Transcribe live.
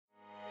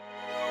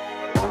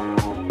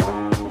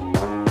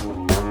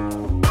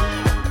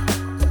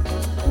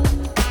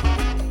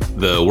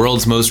The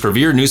world's most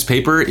revered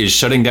newspaper is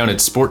shutting down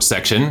its sports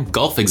section,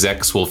 golf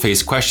execs will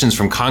face questions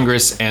from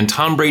Congress, and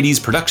Tom Brady's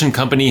production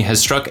company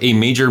has struck a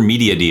major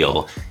media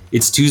deal.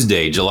 It's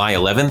Tuesday, July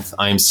 11th.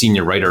 I'm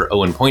senior writer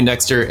Owen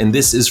Poindexter, and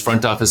this is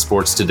Front Office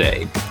Sports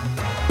Today.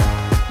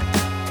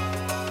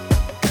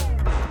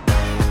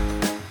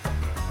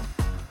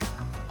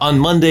 On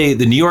Monday,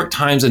 the New York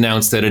Times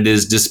announced that it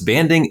is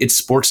disbanding its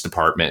sports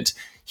department.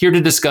 Here to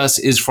discuss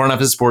is Front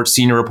Office Sports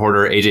senior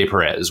reporter AJ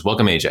Perez.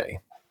 Welcome, AJ.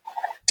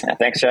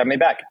 Thanks for having me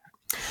back.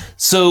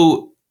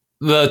 So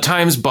the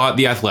Times bought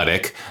The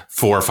Athletic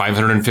for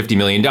 $550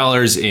 million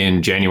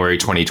in January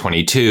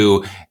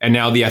 2022, and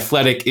now The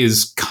Athletic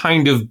is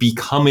kind of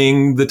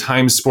becoming the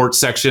Times sports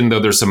section,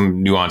 though there's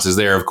some nuances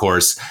there, of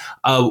course.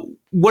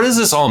 What does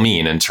this all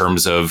mean in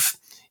terms of,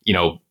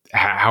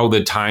 how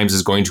the Times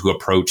is going to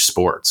approach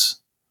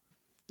sports?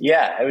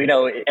 Yeah,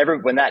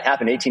 when that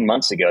happened 18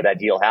 months ago, that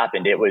deal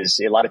happened, it was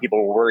a lot of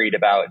people were worried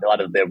about, a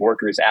lot of the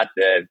workers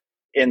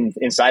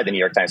inside the New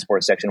York Times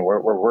sports section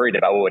were worried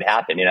about what would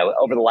happen.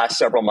 Over the last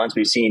several months,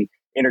 we've seen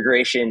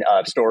integration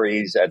of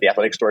stories, the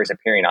Athletic stories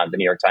appearing on the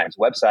New York Times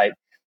website.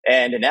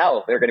 And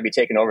now they're going to be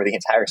taking over the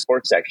entire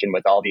sports section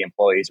with all the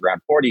employees, around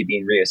 40,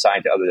 being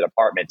reassigned to other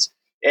departments.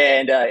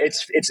 And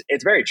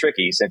it's very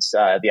tricky since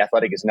the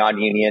Athletic is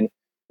non-union.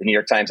 The New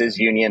York Times is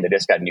union. They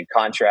just got new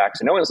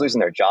contracts, and no one's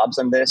losing their jobs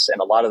on this. And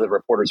a lot of the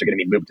reporters are going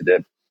to be moved to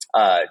the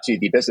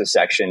business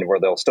section, where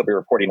they'll still be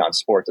reporting on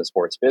sports and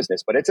sports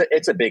business. But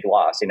it's a big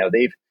loss.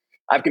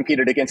 I've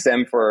competed against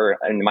them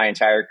in my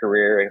entire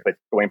career, with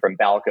going from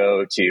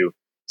Balco to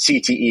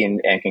CTE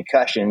and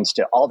concussions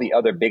to all the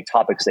other big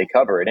topics they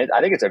cover. And I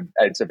think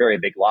it's a very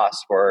big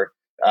loss for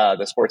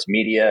the sports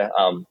media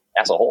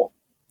as a whole.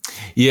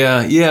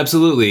 Yeah,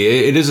 absolutely.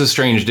 It is a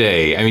strange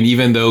day. I mean,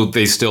 even though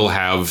they still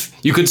have,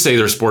 you could say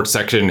their sports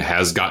section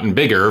has gotten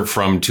bigger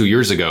from 2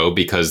 years ago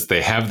because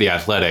they have The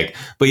Athletic.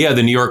 But yeah,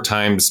 the New York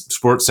Times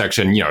sports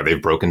section,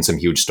 they've broken some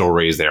huge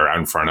stories there out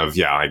in front of,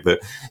 like the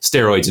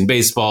steroids in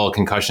baseball,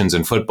 concussions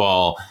in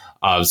football.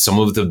 Some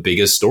of the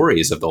biggest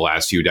stories of the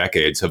last few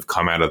decades have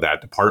come out of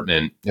that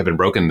department, have been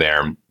broken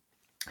there.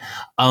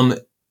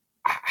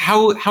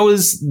 How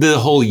is the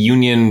whole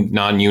union,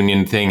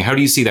 non-union thing? How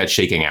do you see that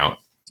shaking out?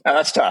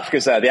 That's tough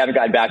because they haven't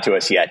gotten back to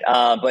us yet.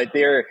 But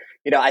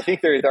I think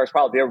there's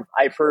probably,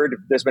 I've heard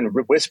there's been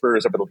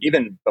whispers of,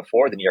 even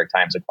before the New York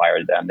Times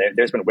acquired them,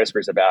 there's been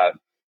whispers about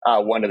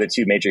one of the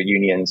two major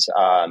unions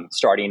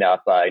starting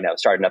up a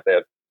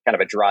kind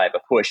of a drive, a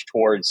push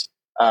towards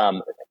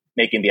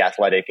making The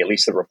Athletic, at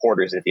least the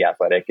reporters at The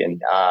Athletic,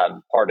 and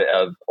part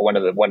of one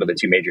of the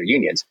two major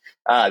unions.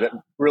 That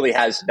really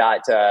has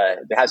not, there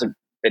hasn't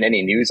been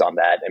any news on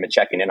that. I've been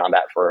checking in on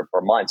that for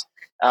months.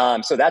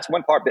 So that's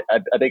one part, a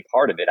big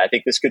part of it. I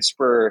think this could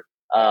spur,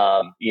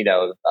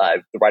 the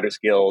Writers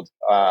Guild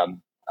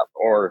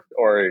or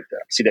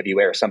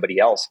CWA or somebody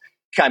else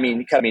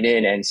coming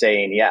in and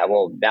saying, yeah,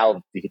 well,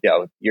 now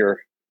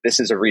this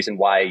is a reason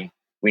why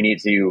we need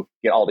to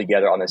get all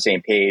together on the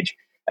same page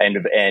and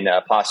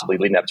possibly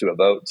leading up to a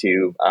vote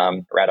to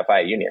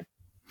ratify a union.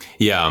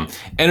 Yeah.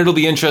 And it'll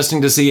be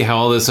interesting to see how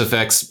all this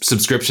affects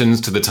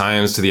subscriptions to the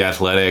Times, to The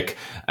Athletic.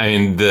 I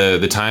mean,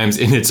 the Times,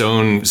 in its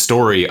own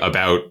story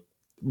about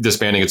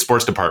disbanding its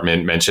sports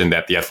department, mentioned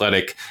that The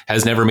Athletic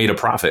has never made a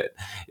profit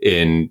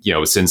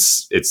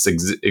since its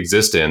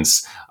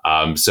existence.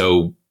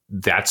 So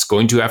that's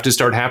going to have to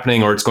start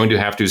happening, or it's going to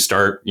have to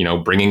start,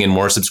 bringing in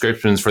more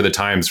subscriptions for the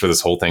Times for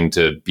this whole thing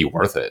to be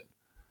worth it.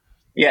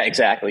 Yeah,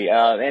 exactly.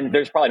 And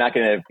there's probably not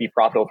going to be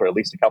profitable for at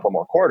least a couple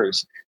more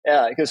quarters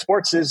because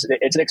sports it's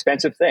an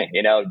expensive thing.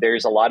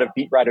 There's a lot of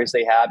beat writers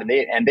they have, and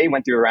they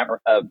went through around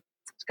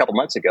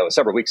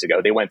several weeks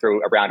ago, they went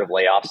through a round of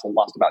layoffs and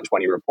lost about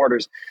 20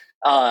 reporters.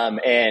 And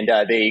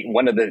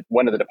one of the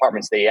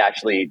departments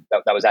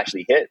that was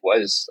actually hit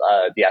was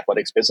the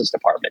Athletics business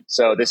department.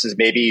 So this is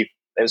it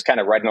was kind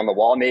of writing on the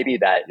wall, maybe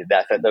that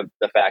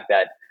the fact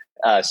that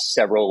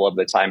several of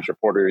the Times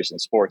reporters in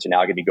sports are now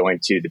going to be going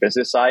to the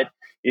business side.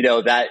 Could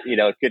have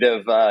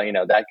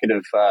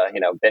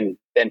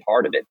been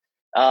part of it.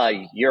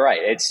 You're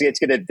right.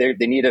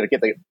 They need to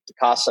get the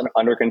costs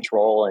under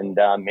control, and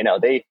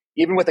they,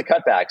 even with the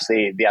cutbacks,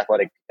 the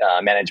Athletic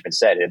management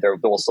said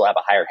they'll still have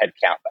a higher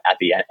headcount at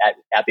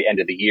the end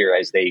of the year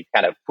as they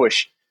kind of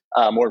push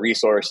more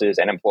resources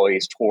and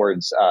employees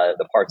towards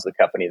the parts of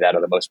the company that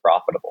are the most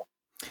profitable.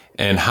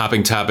 And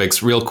hopping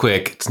topics real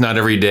quick, it's not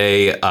every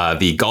day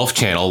the Golf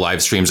Channel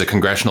live streams a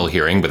congressional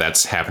hearing, but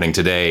that's happening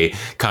today.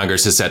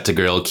 Congress is set to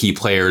grill key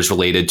players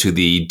related to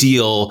the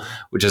deal,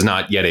 which is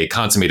not yet a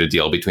consummated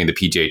deal, between the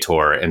PGA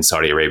Tour and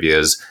Saudi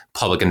Arabia's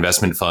Public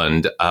Investment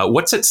Fund.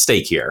 What's at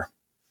stake here?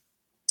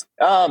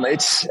 We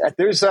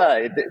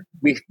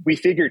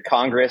figured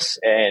Congress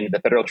and the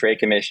Federal Trade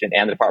Commission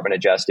and the Department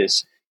of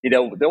Justice,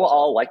 they'll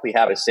all likely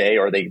have a say,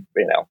 or they,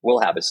 will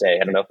have a say.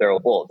 I don't know if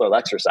they'll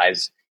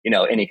exercise,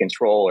 any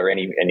control or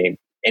any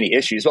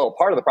issues. Well,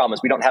 part of the problem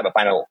is we don't have a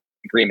final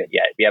agreement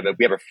yet. We have a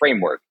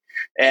framework,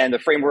 and the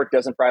framework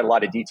doesn't provide a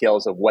lot of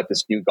details of what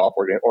this new golf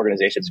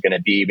organization is going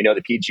to be. We know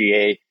the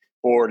PGA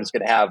board is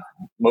going to have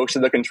most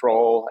of the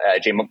control.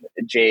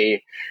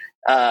 Jay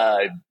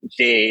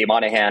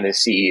Monahan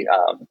is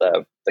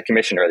the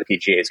commissioner of the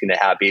PGA is going to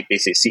have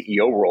basically a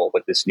CEO role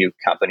with this new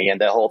company, and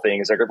the whole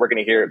thing is like we're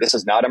going to hear this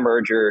is not a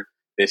merger,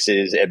 this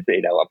is a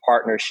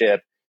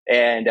partnership,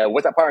 and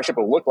what that partnership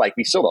will look like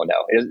we still don't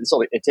know.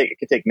 It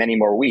could take many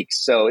more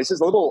weeks. So this is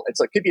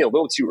could be a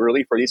little too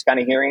early for these kind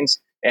of hearings,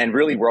 and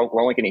really we're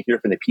only going to hear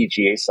from the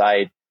PGA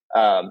side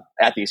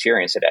at these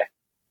hearings today.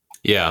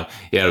 Yeah,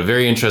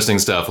 very interesting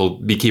stuff. We'll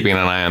be keeping an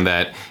eye on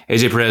that.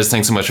 AJ Perez,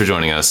 thanks so much for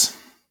joining us.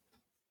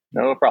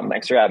 No problem.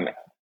 Thanks for having me.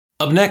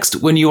 Up next,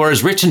 when you are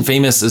as rich and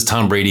famous as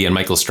Tom Brady and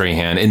Michael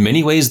Strahan, in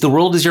many ways, the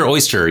world is your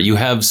oyster. You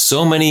have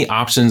so many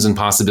options and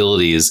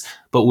possibilities,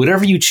 but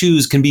whatever you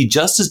choose can be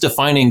just as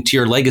defining to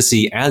your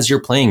legacy as your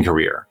playing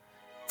career.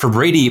 For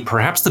Brady,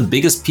 perhaps the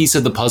biggest piece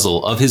of the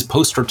puzzle of his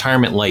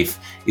post-retirement life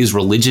is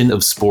Religion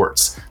of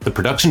Sports, the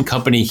production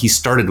company he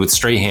started with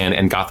Strahan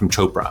and Gotham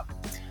Chopra.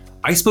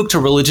 I spoke to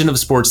Religion of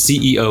Sports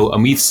CEO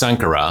Ameeth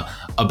Sankaran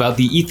about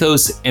the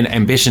ethos and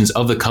ambitions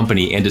of the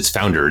company and its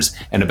founders,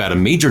 and about a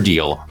major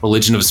deal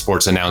Religion of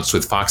Sports announced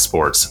with Fox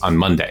Sports on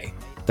Monday.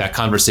 That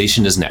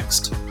conversation is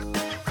next.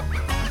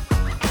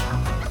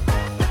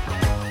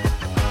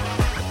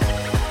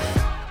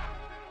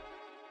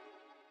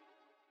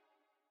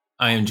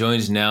 I am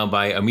joined now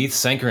by Ameeth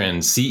Sankaran,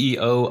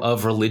 CEO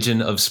of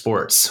Religion of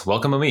Sports.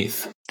 Welcome,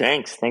 Ameeth.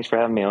 Thanks for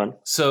having me on.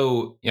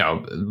 So,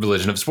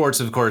 Religion of Sports,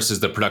 of course, is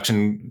the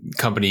production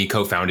company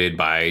co-founded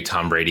by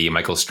Tom Brady,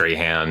 Michael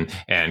Strahan,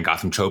 and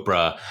Gotham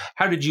Chopra.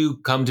 How did you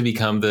come to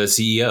become the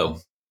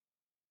CEO?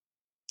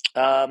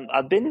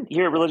 I've been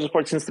here at Religion of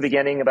Sports since the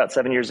beginning, about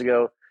 7 years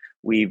ago.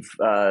 We've,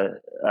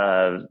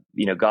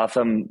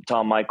 Gotham,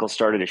 Tom, Michael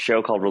started a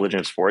show called Religion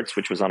of Sports,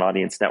 which was on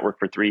Audience Network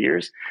for 3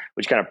 years,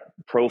 which kind of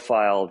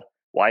profiled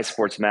why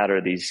sports matter,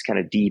 these kind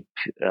of deep,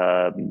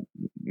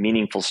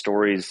 meaningful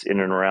stories in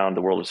and around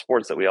the world of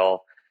sports that we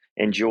all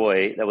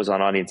enjoy. That was on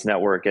Audience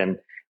Network. And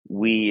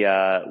we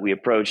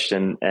approached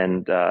and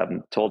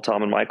told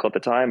Tom and Michael at the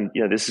time,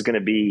 this is going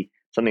to be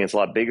something that's a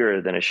lot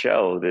bigger than a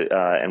show,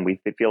 and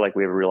we feel like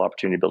we have a real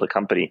opportunity to build a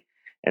company.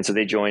 And so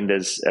they joined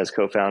as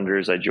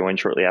co-founders. I joined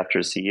shortly after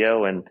as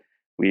CEO, and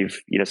we've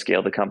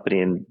scaled the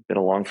company and been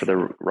along for the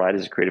ride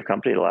as a creative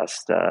company the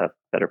last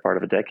better part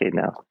of a decade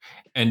now.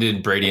 And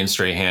did Brady and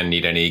Strahan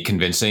need any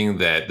convincing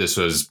that this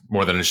was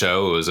more than a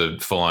show? It was a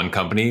full-on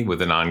company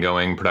with an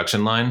ongoing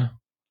production line?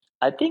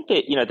 I think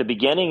that at the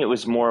beginning it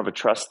was more of a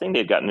trust thing.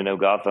 They'd gotten to know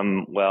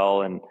Gotham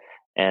well, and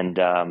they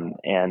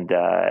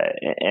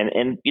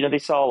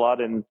saw a lot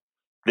in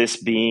this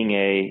being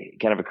a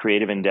kind of a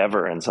creative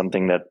endeavor and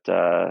something that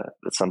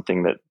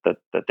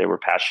they were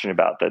passionate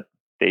about, that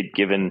they'd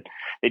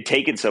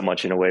taken so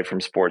much in a way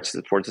from sports.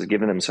 The sports has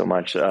given them so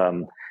much.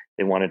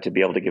 They wanted to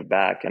be able to give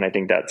back, and I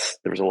think there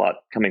was a lot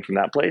coming from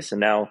that place.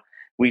 And now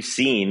we've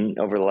seen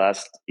over the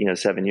last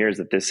 7 years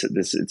that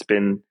it's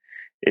been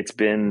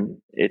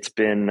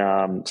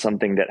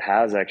something that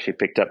has actually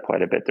picked up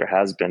quite a bit. There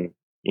has been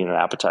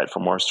appetite for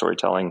more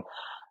storytelling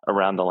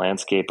around the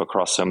landscape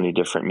across so many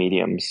different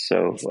mediums.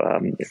 So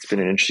it's been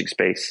an interesting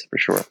space for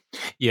sure.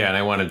 Yeah. And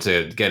I wanted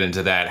to get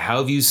into that. How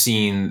have you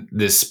seen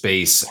this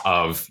space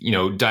of,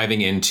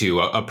 diving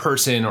into a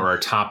person or a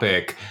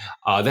topic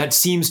that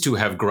seems to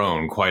have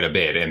grown quite a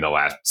bit in the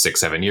last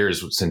 6-7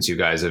 years since you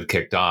guys have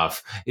kicked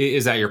off?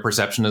 Is that your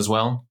perception as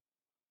well?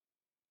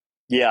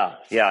 Yeah.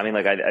 I mean,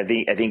 I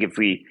think if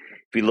we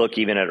look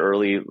even at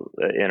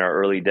in our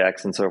early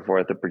decks and so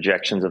forth, the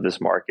projections of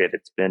this market,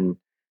 it's been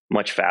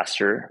much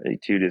faster,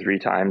 2 to 3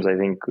 times, I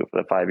think,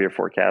 the 5-year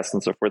forecast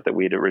and so forth that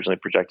we had originally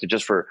projected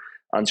just for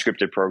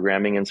unscripted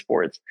programming in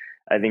sports.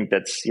 I think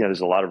that's,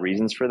 there's a lot of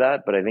reasons for that,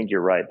 but I think you're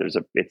right.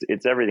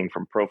 It's everything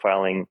from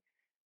profiling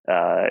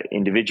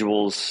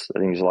individuals. I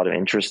think there's a lot of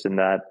interest in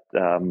that.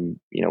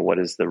 What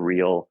is the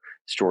real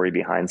story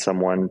behind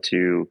someone,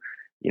 to,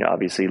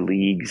 obviously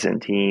leagues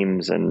and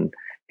teams and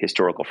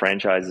historical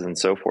franchises and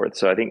so forth.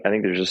 So I think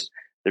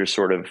there's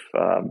sort of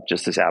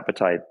just this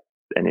appetite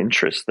and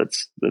interest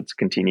that's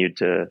continued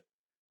to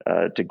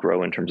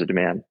grow in terms of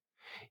demand.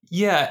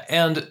 Yeah,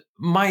 and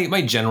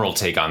my general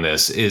take on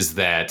this is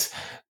that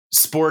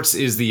sports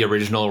is the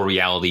original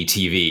reality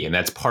TV, and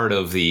that's part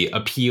of the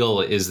appeal.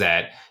 Is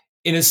that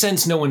in a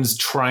sense, no one's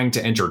trying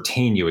to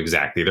entertain you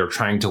exactly; they're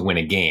trying to win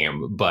a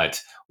game.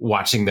 But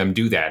watching them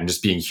do that and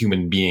just being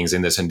human beings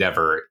in this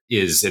endeavor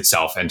is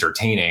itself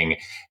entertaining.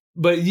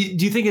 But do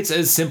you think it's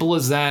as simple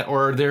as that,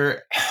 or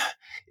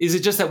is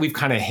it just that we've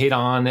kind of hit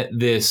on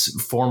this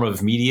form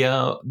of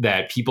media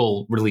that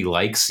people really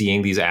like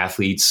seeing these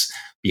athletes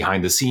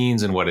behind the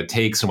scenes and what it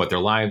takes and what their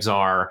lives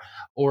are?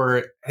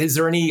 Or is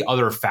there any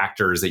other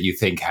factors that you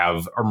think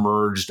have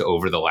emerged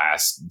over the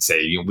last,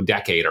 say,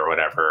 decade or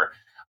whatever,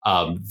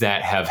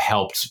 that have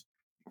helped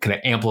kind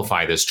of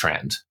amplify this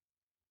trend?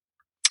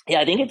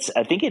 Yeah, I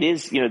think it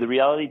is, the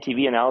reality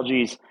TV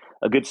analogy is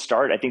a good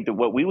start. I think that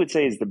what we would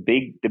say is the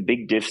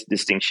big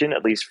distinction,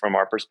 at least from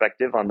our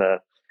perspective on the,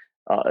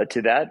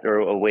 to that, or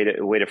a way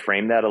to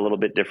frame that a little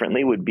bit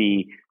differently, would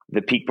be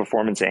the peak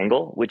performance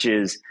angle, which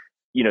is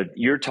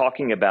you're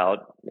talking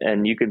about,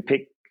 and you can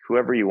pick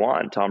whoever you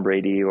want, Tom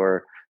Brady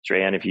or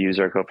Strahan, if you use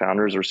our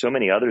co-founders, or so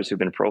many others who've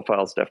been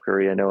profiled. Steph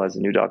Curry, I know, has a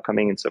new doc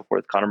coming and so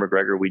forth. Conor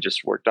McGregor, we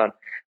just worked on.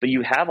 But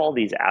you have all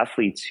these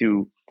athletes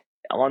who,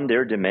 on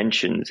their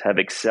dimensions, have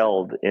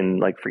excelled in,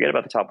 like, forget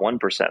about the top 1%,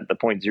 the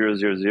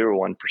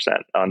 0.0001%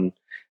 on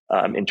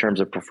in terms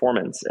of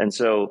performance. And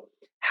so,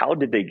 how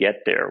did they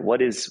get there?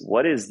 What is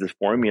the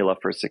formula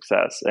for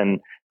success? And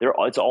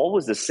it's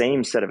always the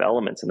same set of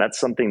elements, and that's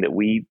something that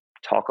we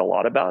talk a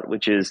lot about,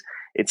 which is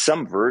it's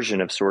some version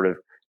of sort of,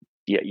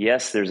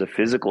 yes, there's a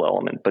physical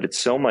element, but it's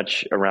so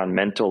much around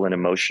mental and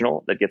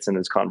emotional that gets in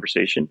this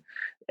conversation.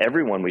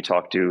 Everyone we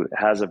talk to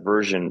has a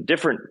version,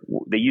 different.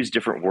 They use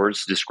different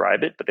words to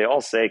describe it, but they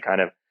all say kind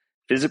of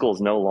physical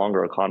is no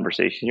longer a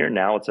conversation here.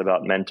 Now it's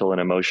about mental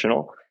and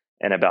emotional,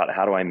 and about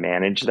how do I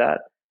manage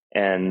that?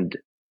 And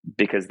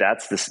because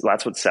that's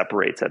what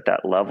separates at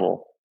that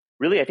level.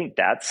 Really, I think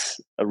that's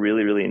a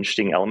really, really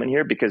interesting element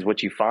here, because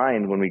what you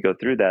find when we go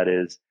through that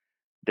is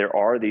there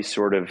are these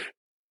sort of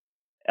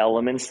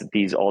elements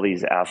that all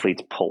these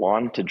athletes pull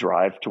on to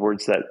drive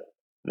towards that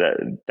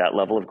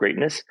level of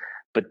greatness.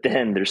 But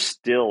then there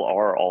still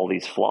are all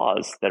these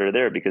flaws that are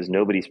there because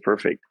nobody's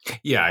perfect.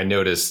 Yeah, I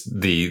noticed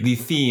the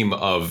theme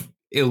of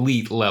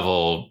elite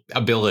level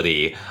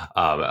ability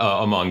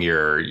among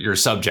your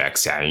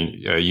subjects.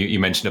 Yeah, you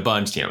mentioned a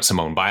bunch.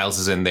 Simone Biles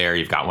is in there.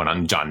 You've got one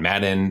on John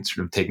Madden,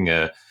 sort of taking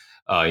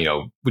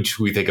which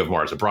we think of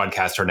more as a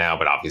broadcaster now,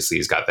 but obviously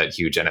he's got that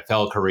huge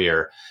NFL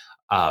career.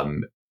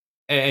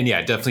 And yeah,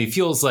 it definitely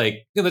feels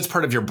like that's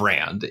part of your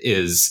brand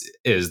is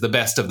the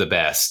best of the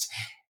best.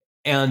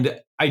 And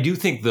I do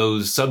think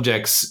those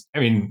subjects, I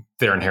mean,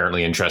 they're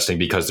inherently interesting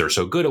because they're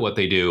so good at what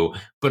they do.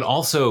 But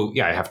also,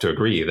 yeah, I have to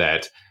agree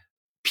that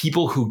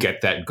people who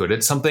get that good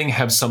at something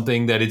have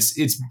something that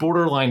it's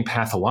borderline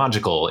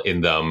pathological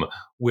in them,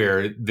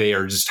 where they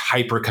are just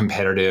hyper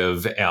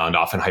competitive and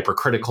often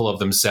hypercritical of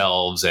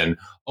themselves and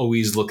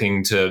always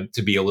looking to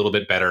be a little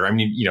bit better. I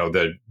mean,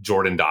 the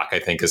Jordan doc, I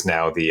think, is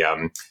now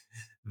the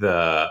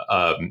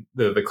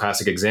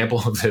classic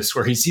example of this,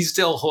 where he's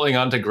still holding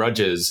on to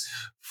grudges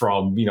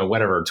from,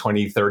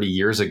 20, 30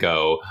 years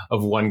ago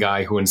of one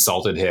guy who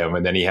insulted him.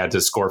 And then he had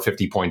to score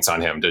 50 points on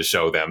him to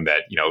show them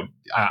that,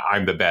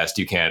 I'm the best.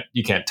 You can't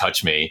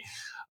touch me.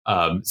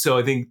 So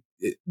I think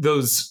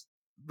those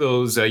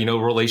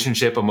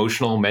relationship,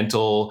 emotional,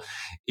 mental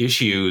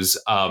issues,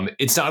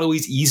 it's not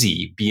always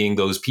easy being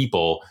those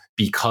people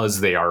because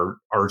they are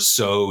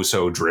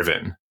so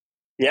driven.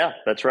 Yeah,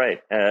 that's right.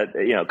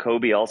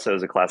 Kobe also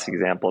is a classic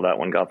example of that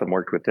when Gotham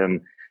worked with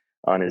him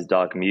on his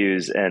doc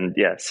Muse. And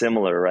yeah,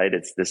 similar, right?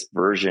 It's this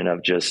version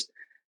of just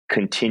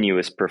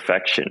continuous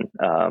perfection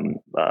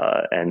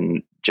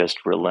and just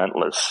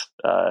relentless.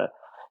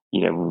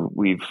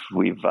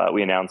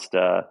 We announced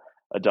a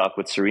doc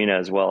with Serena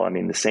as well. I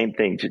mean, the same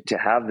thing. To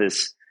have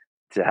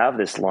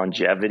this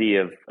longevity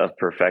of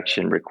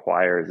perfection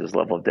requires this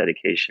level of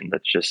dedication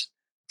it's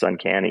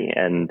uncanny.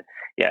 And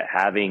yeah,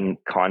 having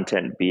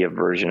content be a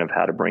version of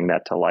how to bring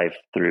that to life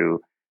through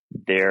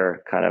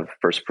their kind of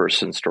first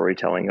person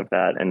storytelling of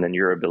that, and then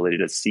your ability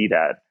to see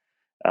that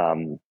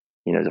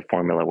as a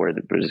formula where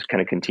there's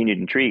kind of continued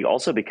intrigue.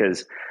 Also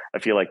because I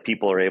feel like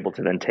people are able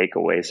to then take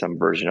away some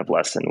version of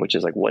lesson, which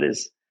is like, what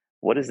is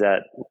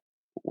that?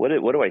 What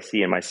do I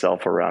see in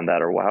myself around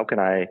that? Or how can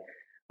I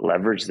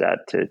leverage that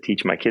to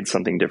teach my kids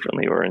something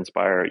differently or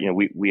inspire?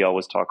 We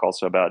always talk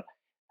also about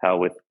how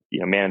with,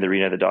 Man in the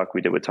Arena, the doc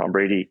we did with Tom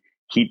Brady,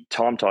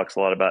 Tom talks a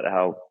lot about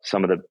how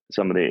some of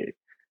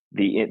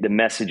the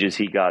messages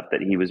he got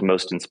that he was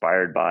most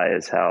inspired by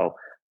is how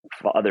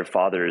other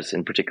fathers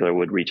in particular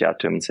would reach out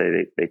to him and say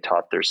they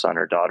taught their son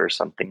or daughter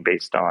something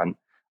based on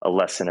a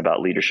lesson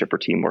about leadership or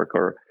teamwork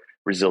or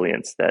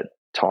resilience that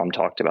Tom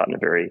talked about in a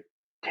very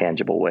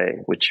tangible way,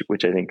 which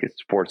I think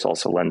sports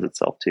also lends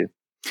itself to.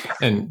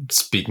 And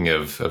speaking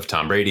of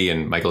Tom Brady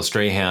and Michael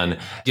Strahan,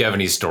 do you have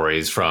any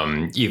stories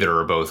from either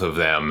or both of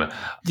them,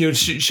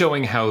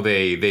 showing how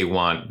they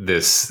want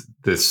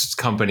this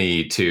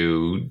company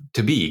to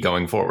be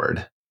going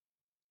forward?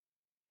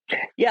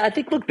 Yeah, I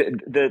think, look,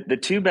 the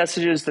two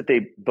messages that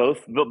they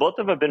both of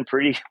them have been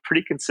pretty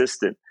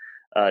consistent.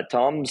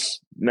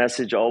 Tom's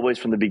message always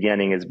from the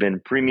beginning has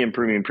been premium.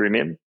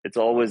 It's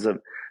always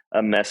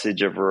a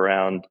message of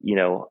around,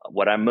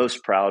 what I'm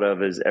most proud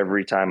of is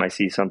every time I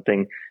see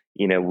something,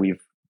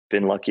 we've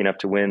been lucky enough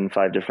to win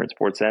 5 different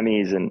sports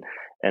Emmys and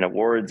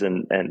awards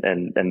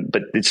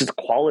but it's just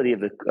the quality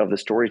of the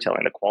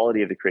storytelling, the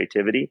quality of the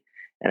creativity.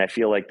 And I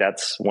feel like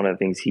that's one of the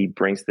things he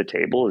brings to the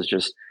table is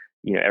just,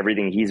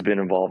 everything he's been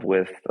involved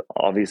with,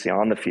 obviously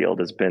on the field,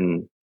 has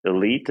been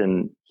elite.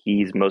 And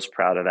he's most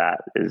proud of that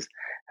is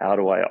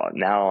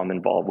now I'm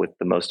involved with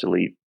the most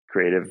elite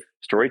creative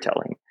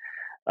storytelling.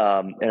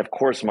 And of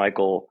course,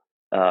 Michael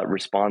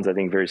responds, I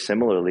think, very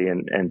similarly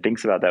and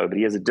thinks about that. But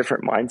he has a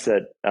different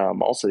mindset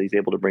also he's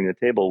able to bring to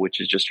the table, which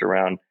is just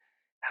around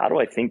how do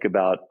I think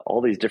about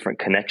all these different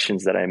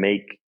connections that I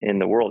make in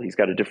the world. He's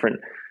got a different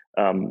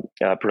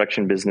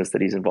production business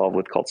that he's involved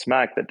with called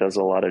Smack that does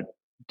a lot of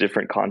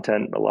different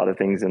content, a lot of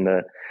things in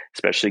the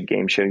especially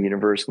game show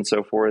universe and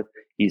so forth.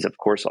 He's of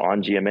course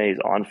on GMA, he's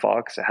on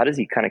Fox. So how does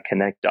he kind of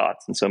connect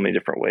dots in so many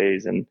different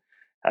ways? And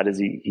how does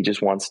he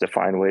just wants to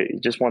find way, he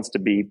just wants to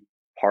be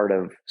part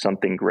of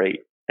something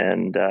great.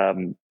 And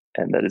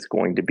that is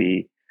going to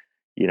be,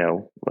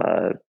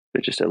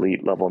 just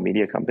elite level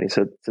media company.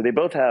 So they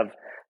both have,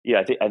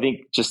 I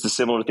think just a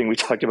similar thing we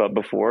talked about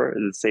before,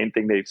 the same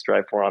thing they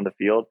strive for on the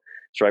field,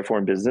 strive for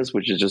in business,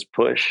 which is just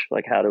push.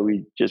 Like, how do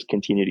we just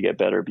continue to get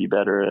better, be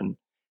better, and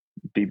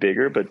be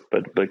bigger, but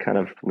kind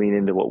of lean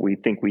into what we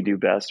think we do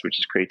best, which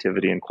is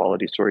creativity and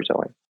quality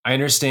storytelling. I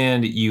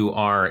understand you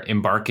are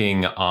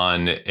embarking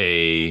on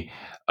a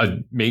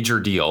major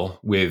deal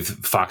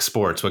with Fox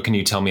Sports. What can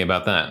you tell me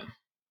about that?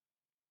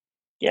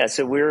 Yeah,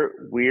 so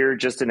we're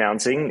just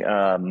announcing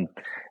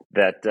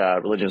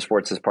that Religion of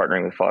Sports is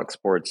partnering with Fox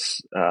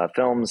Sports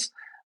Films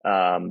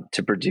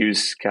to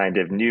produce kind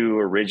of new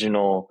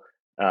original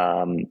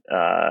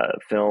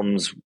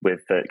films with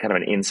kind of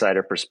an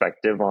insider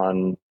perspective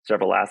on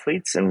several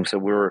athletes. And so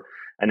we're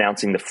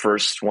announcing the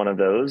first one of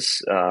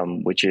those,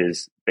 which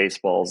is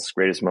baseball's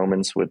greatest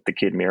moments with the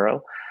Kid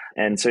Miro.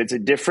 And so it's a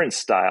different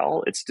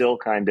style. It's still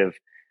kind of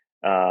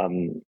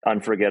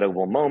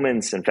unforgettable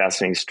moments and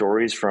fascinating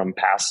stories from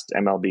past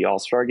MLB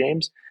All-Star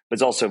games, but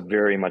it's also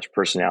very much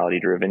personality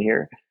driven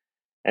here.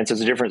 And so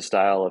it's a different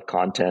style of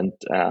content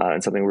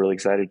and something we're really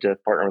excited to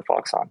partner with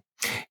Fox on.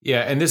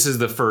 Yeah, and this is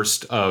the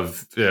first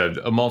of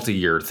a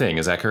multi-year thing.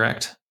 Is that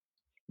correct?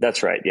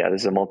 That's right. Yeah,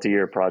 this is a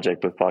multi-year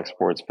project with Fox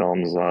Sports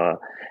Films,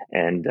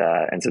 and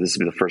so this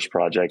will be the first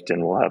project,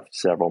 and we'll have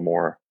several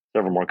more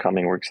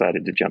coming. We're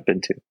excited to jump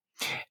into.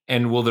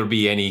 And will there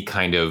be any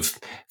kind of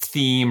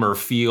theme or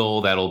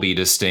feel that'll be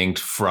distinct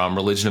from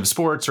Religion of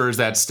Sports, or is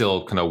that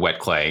still kind of wet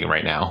clay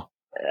right now?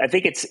 I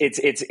think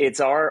it's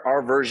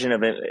our version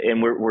of it,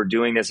 and we're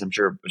doing this. I'm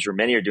sure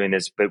many are doing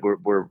this, but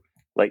we're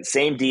like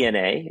same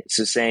DNA. It's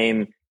the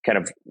same kind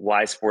of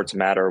why sports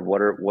matter.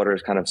 What are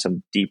kind of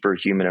some deeper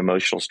human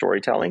emotional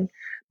storytelling,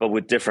 but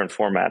with different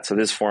formats. So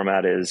this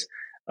format is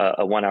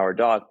a 1 hour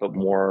doc, but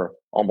more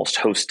almost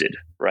hosted,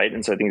 right?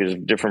 And so I think there's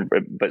different,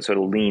 but sort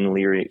of lean,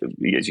 leery,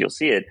 as you'll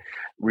see it,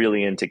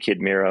 really into Kid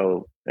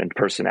Miro and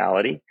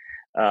personality.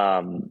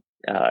 And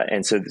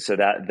so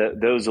that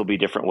those will be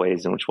different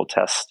ways in which we'll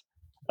test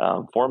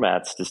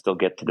formats to still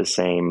get to the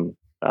same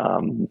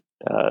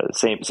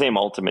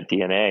ultimate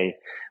DNA,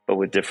 but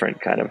with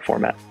different kind of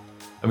format.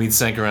 Ameeth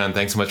Sankaran,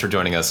 thanks so much for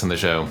joining us on the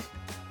show.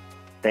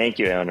 Thank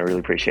you, Aaron. I really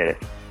appreciate it.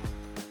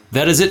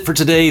 That is it for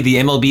today. The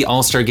MLB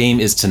All-Star Game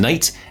is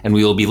tonight, and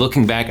we will be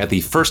looking back at the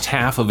first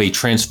half of a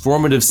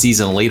transformative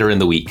season later in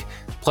the week.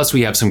 Plus,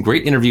 we have some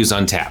great interviews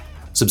on tap.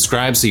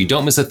 Subscribe so you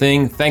don't miss a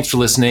thing. Thanks for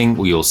listening.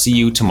 We will see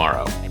you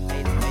tomorrow.